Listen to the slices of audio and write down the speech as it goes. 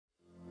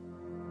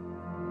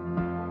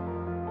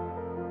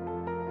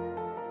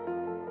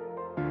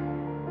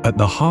At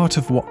the heart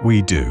of what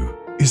we do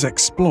is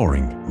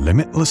exploring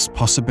limitless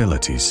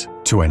possibilities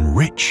to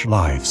enrich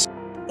lives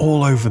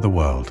all over the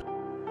world.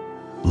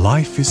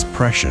 Life is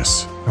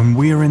precious, and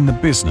we are in the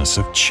business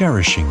of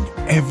cherishing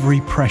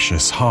every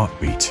precious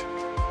heartbeat.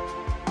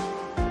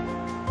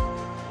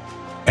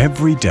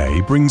 Every day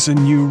brings a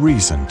new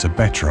reason to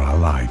better our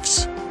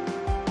lives.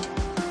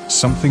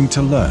 Something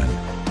to learn,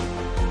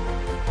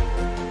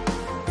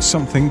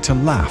 something to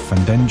laugh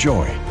and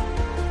enjoy,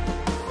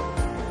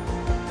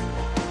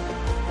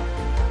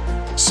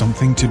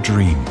 something to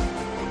dream.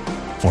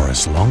 For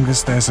as long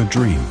as there's a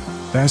dream,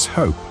 there's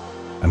hope,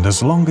 and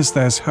as long as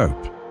there's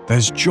hope,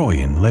 there's joy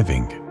in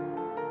living.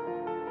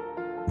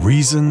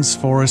 Reasons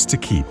for us to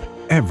keep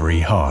every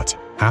heart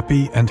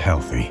happy and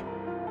healthy.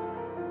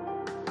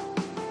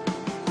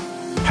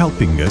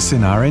 Helping us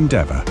in our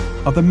endeavor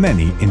are the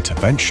many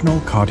interventional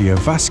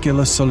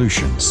cardiovascular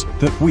solutions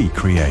that we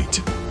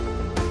create.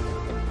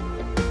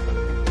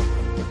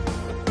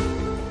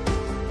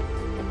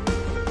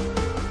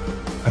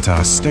 At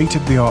our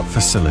state-of-the-art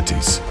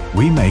facilities,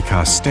 we make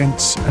our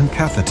stents and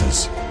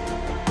catheters,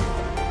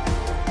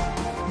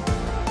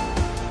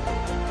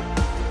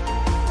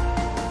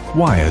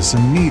 wires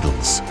and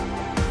needles,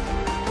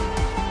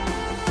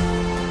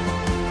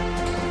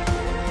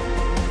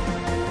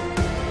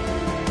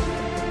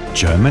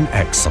 German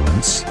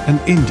excellence and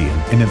Indian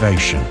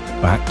innovation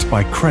backed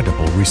by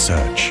credible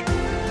research.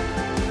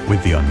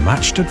 With the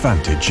unmatched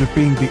advantage of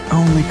being the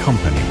only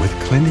company with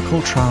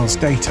clinical trials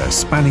data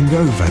spanning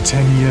over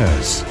 10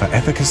 years for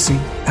efficacy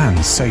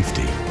and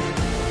safety.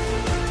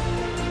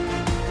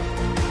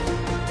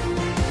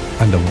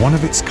 And a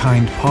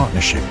one-of-its-kind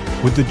partnership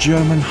with the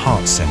German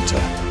Heart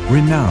Center,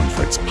 renowned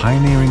for its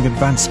pioneering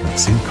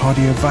advancements in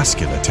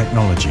cardiovascular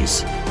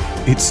technologies.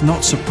 It's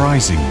not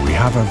surprising we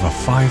have over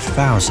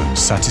 5,000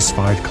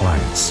 satisfied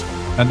clients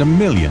and 1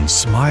 million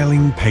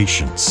smiling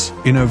patients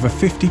in over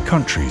 50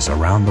 countries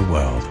around the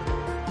world.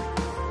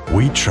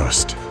 We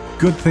trust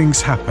good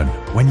things happen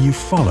when you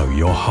follow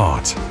your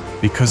heart,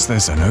 because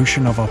there's an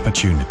ocean of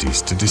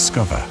opportunities to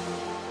discover.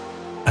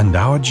 And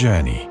our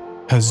journey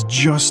has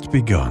just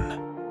begun.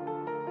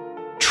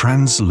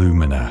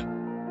 Translumina,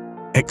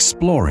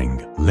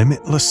 exploring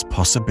limitless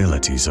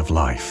possibilities of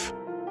life.